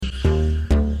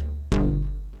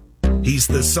He's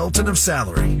the Sultan of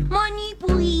Salary. Money,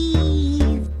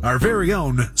 please. Our very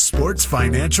own sports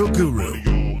financial guru.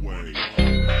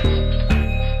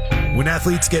 When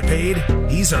athletes get paid,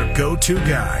 he's our go-to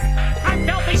guy. I'm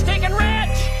filthy, stinking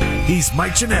rich! He's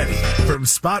Mike Ginnitti from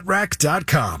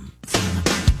SpotRack.com.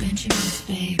 Benjamin's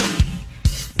baby.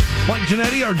 Mike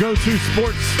Ginnitti, our go-to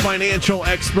sports financial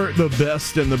expert, the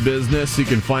best in the business. You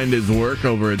can find his work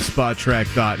over at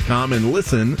SpotTrack.com and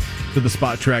listen to the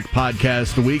SpotTrack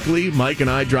podcast weekly. Mike and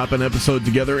I drop an episode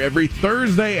together every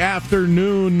Thursday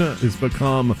afternoon. It's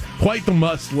become quite the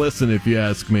must-listen, if you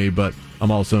ask me, but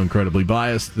I'm also incredibly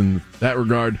biased in that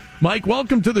regard. Mike,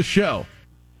 welcome to the show.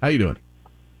 How you doing?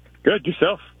 Good.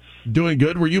 Yourself? Doing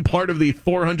good. Were you part of the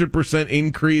 400%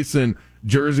 increase in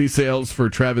jersey sales for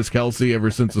Travis Kelce ever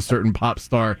since a certain pop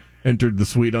star entered the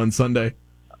suite on Sunday?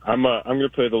 I'm going to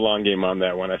play the long game on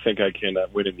that one. I think I can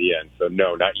win in the end. So,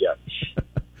 no, not yet.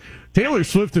 Taylor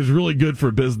Swift is really good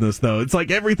for business, though. It's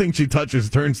like everything she touches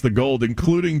turns to gold,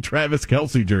 including Travis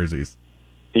Kelce jerseys.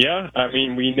 Yeah, I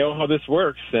mean, we know how this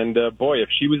works. And, boy, if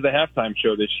she was the halftime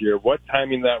show this year, what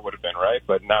timing that would have been, right?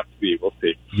 But not to be. We'll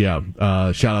see. Yeah,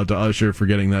 shout out to Usher for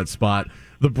getting that spot.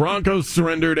 The Broncos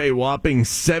surrendered a whopping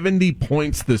 70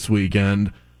 points this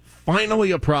weekend.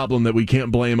 Finally a problem that we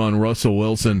can't blame on Russell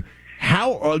Wilson.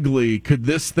 How ugly could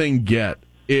this thing get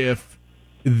if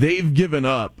they've given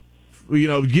up,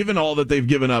 given all that they've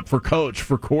given up for coach,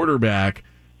 for quarterback?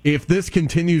 If this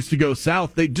continues to go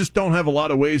south, they just don't have a lot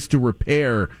of ways to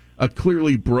repair a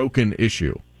clearly broken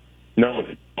issue. No,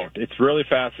 it's really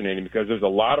fascinating because there's a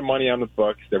lot of money on the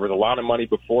books. There was a lot of money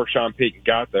before Sean Payton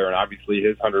got there, and obviously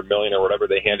his $100 million or whatever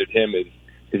they handed him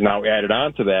is now added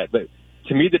on to that. But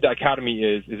to me, the dichotomy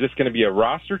is this going to be a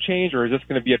roster change or is this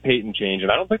going to be a Payton change?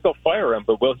 And I don't think they'll fire him,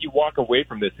 but will he walk away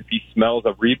from this if he smells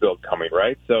a rebuild coming,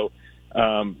 right? So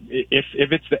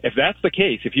if that's the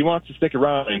case, if he wants to stick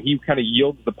around and he kind of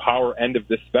yields the power end of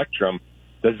this spectrum,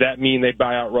 does that mean they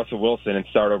buy out Russell Wilson and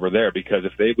start over there? Because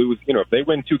if they lose, if they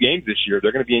win 2 games this year,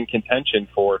 they're going to be in contention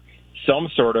for some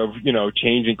sort of,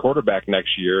 change in quarterback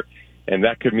next year. And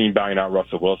that could mean buying out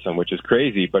Russell Wilson, which is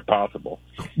crazy, but possible.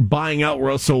 Buying out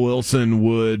Russell Wilson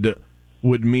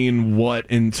would mean what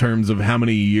in terms of how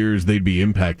many years they'd be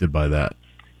impacted by that?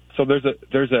 So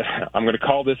there's a I'm going to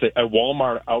call this a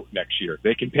Walmart out next year.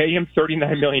 They can pay him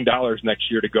 $39 million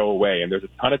next year to go away, and there's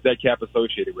a ton of dead cap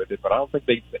associated with it, but I don't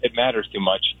think it matters too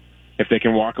much if they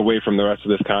can walk away from the rest of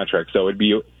this contract. So it'd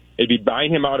be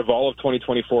buying him out of all of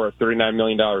 2024 at $39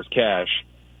 million cash.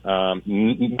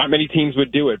 Not many teams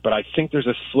would do it, but I think there's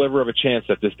a sliver of a chance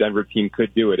that this Denver team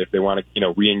could do it if they want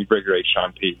to, reinvigorate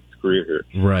Sean Payton's career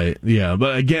here. Right, yeah.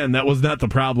 But again, that was not the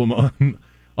problem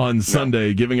on Sunday.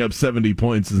 No. Giving up 70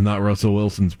 points is not Russell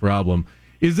Wilson's problem.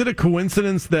 Is it a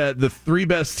coincidence that the 3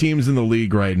 best teams in the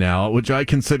league right now, which I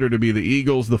consider to be the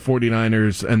Eagles, the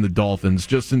 49ers, and the Dolphins,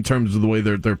 just in terms of the way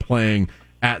they're playing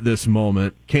at this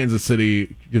moment, Kansas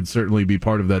City could certainly be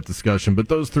part of that discussion, but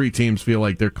those 3 teams feel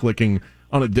like they're clicking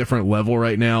on a different level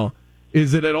right now.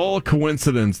 Is it at all a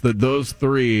coincidence that those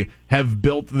 3 have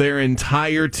built their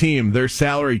entire team, their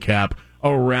salary cap,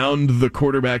 around the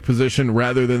quarterback position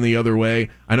rather than the other way?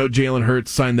 I know Jalen Hurts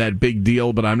signed that big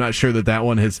deal, but I'm not sure that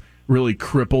one has really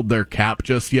crippled their cap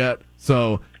just yet.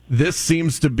 So this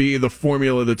seems to be the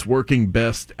formula that's working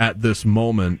best at this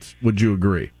moment. Would you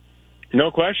agree?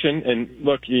 No question. And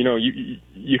look,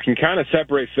 you can kind of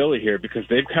separate Philly here because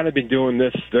they've kind of been doing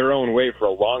this their own way for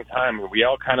a long time, and we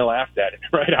all kind of laughed at it,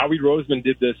 right? Howie Roseman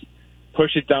did this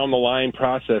push it down the line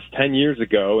process 10 years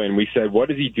ago, and we said,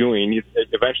 what is he doing?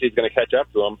 Eventually he's going to catch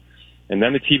up to him. And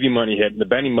then the TV money hit, and the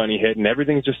Benny money hit, and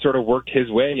everything's just sort of worked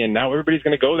his way, and now everybody's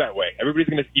going to go that way. Everybody's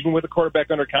going to, even with a quarterback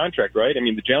under contract, right? I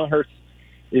mean, the Jalen Hurts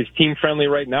is team-friendly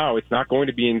right now. It's not going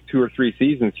to be in 2 or 3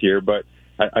 seasons here, but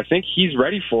I think he's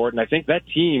ready for it, and I think that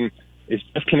team is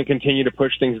just going to continue to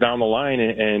push things down the line,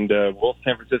 and will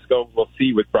San Francisco, we'll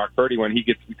see with Brock Purdy when he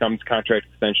becomes contract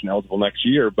extension eligible next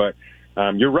year, but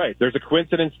you're right. There's a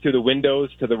coincidence to the windows,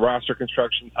 to the roster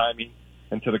construction timing,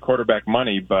 and to the quarterback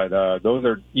money, but those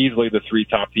are easily the 3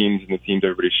 top teams and the teams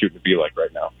everybody's shooting to be like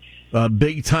right now. A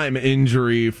big-time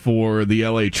injury for the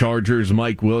L.A. Chargers.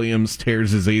 Mike Williams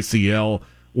tears his ACL.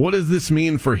 What does this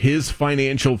mean for his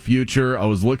financial future? I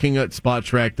was looking at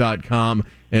SpotTrack.com,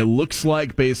 and it looks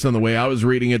like, based on the way I was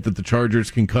reading it, that the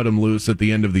Chargers can cut him loose at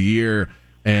the end of the year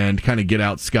and kind of get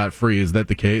out scot-free. Is that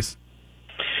the case?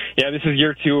 Yeah, this is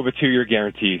year 2 of a 2-year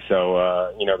guarantee.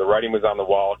 So, the writing was on the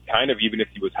wall, kind of, even if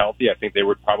he was healthy. I think they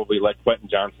would probably let Quentin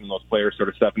Johnson and those players sort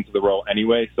of step into the role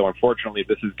anyway. So, unfortunately,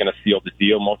 this is going to seal the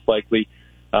deal most likely.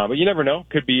 But you never know.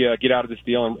 Could be get out of this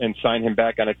deal and sign him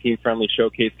back on a team-friendly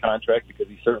showcase contract because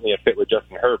he's certainly a fit with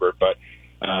Justin Herbert. But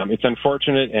it it's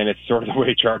unfortunate, and it's sort of the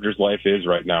way Chargers life is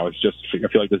right now. It's just, I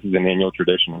feel like this is an annual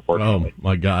tradition, unfortunately. Oh,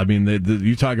 my God. I mean,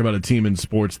 you talk about a team in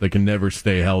sports that can never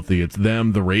stay healthy. It's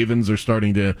them. The Ravens are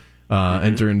starting to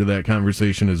enter into that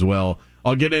conversation as well.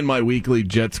 I'll get in my weekly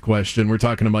Jets question. We're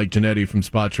talking to Mike Ginnitti from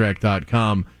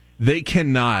SpotTrack.com. They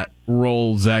cannot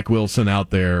roll Zach Wilson out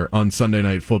there on Sunday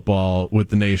Night Football with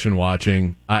the nation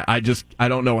watching. I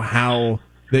don't know how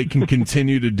they can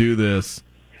continue to do this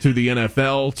to the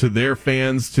NFL, to their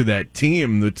fans, to that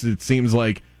team. It seems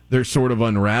like they're sort of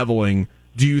unraveling.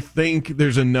 Do you think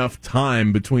there's enough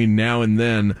time between now and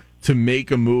then to make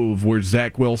a move where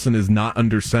Zach Wilson is not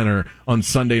under center on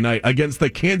Sunday night against the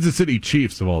Kansas City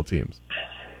Chiefs of all teams?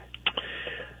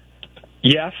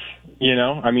 Yes.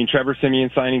 I mean, Trevor Siemian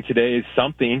signing today is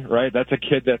something, right? That's a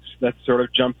kid that's sort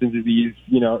of jumped into these,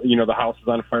 the house is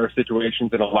on fire situations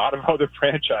in a lot of other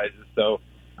franchises. So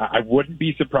I wouldn't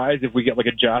be surprised if we get like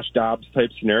a Josh Dobbs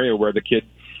type scenario where the kid,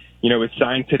 is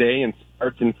signed today and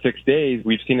starts in 6 days.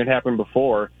 We've seen it happen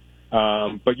before.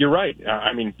 But you're right.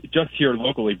 I mean, just here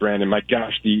locally, Brandon, my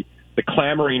gosh, the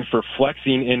clamoring for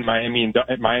flexing in Miami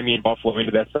and Buffalo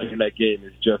into that Sunday night game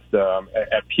is just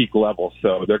at peak level.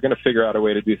 So they're going to figure out a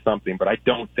way to do something. But I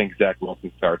don't think Zach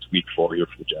Wilson starts week 4 here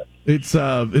for the Jets.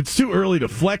 It's too early to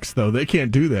flex, though. They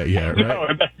can't do that yet,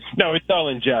 right? No, it's all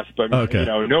in jest. But okay.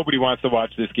 Nobody wants to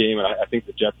watch this game, and I think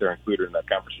the Jets are included in that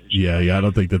conversation. Yeah. I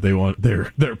don't think that they want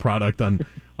their product on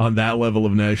that level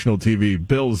of national TV.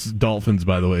 Bills Dolphins,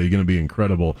 by the way, are going to be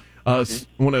incredible. I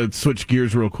want to switch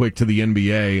gears real quick to the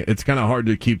NBA. It's kind of hard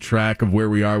to keep track of where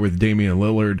we are with Damian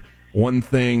Lillard. One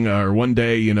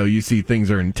day, you see things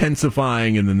are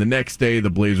intensifying, and then the next day the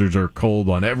Blazers are cold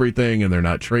on everything, and they're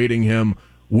not trading him.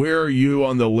 Where are you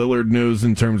on the Lillard news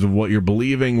in terms of what you're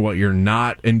believing, what you're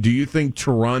not, and do you think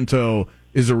Toronto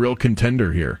is a real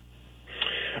contender here?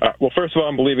 Well, first of all,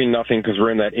 I'm believing nothing because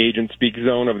we're in that agent speak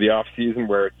zone of the off season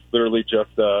where it's literally just,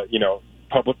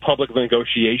 public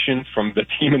negotiations from the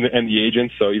team and the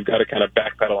agents. So you've got to kind of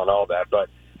backpedal on all that. But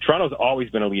Toronto's always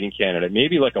been a leading candidate,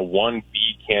 maybe like a 1B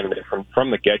candidate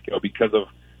from the get-go because of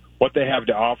what they have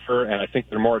to offer. And I think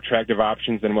they're more attractive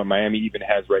options than what Miami even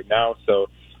has right now. So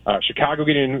Chicago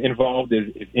getting involved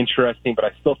is interesting, but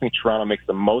I still think Toronto makes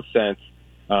the most sense.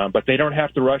 But they don't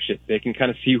have to rush it. They can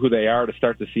kind of see who they are to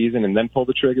start the season and then pull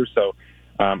the trigger. So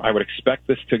I would expect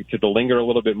this to linger a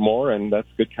little bit more, and that's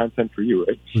good content for you,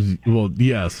 right? Well,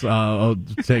 yes. I'll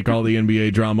take all the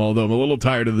NBA drama, although I'm a little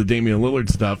tired of the Damian Lillard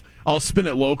stuff. I'll spin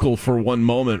it local for one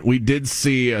moment. We did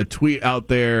see a tweet out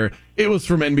there. It was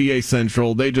from NBA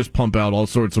Central. They just pump out all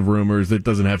sorts of rumors. It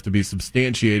doesn't have to be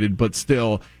substantiated, but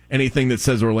still, anything that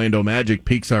says Orlando Magic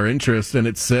piques our interest, and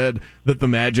it said that the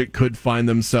Magic could find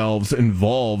themselves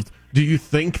involved. Do you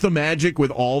think the Magic,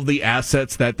 with all the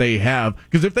assets that they have,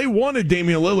 because if they wanted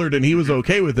Damian Lillard and he was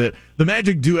okay with it, the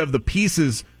Magic do have the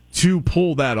pieces to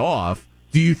pull that off.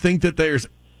 Do you think that there's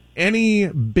any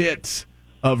bit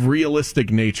of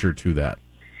realistic nature to that?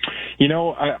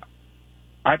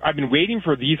 I've been waiting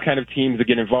for these kind of teams to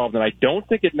get involved, and I don't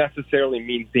think it necessarily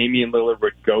means Damian Lillard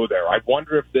would go there. I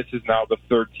wonder if this is now the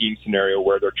third team scenario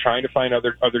where they're trying to find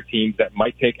other teams that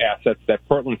might take assets that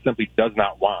Portland simply does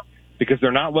not want, because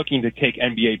they're not looking to take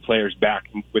NBA players back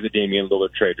with a Damian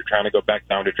Lillard trade. They're trying to go back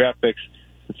down to draft picks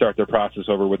and start their process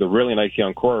over with a really nice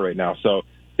young core right now. So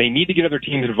they need to get other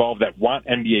teams involved that want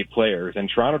NBA players, and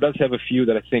Toronto does have a few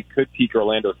that I think could pique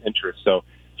Orlando's interest. So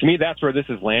to me, that's where this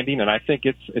is landing, and I think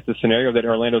it's a scenario that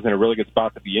Orlando's in a really good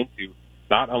spot to be into,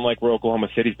 not unlike where Oklahoma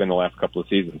City's been the last couple of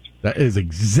seasons. That is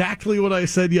exactly what I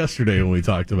said yesterday when we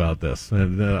talked about this,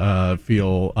 and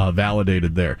feel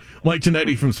validated there. Mike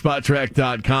Ginnitti from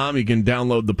SpotTrack.com. You can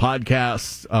download the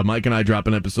podcast. Mike and I drop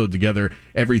an episode together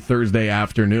every Thursday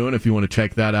afternoon. If you want to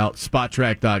check that out,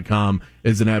 SpotTrack.com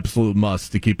is an absolute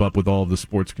must to keep up with all of the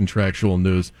sports contractual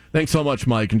news. Thanks so much,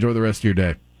 Mike. Enjoy the rest of your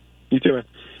day. You too, man.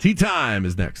 Tea Time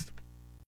is next.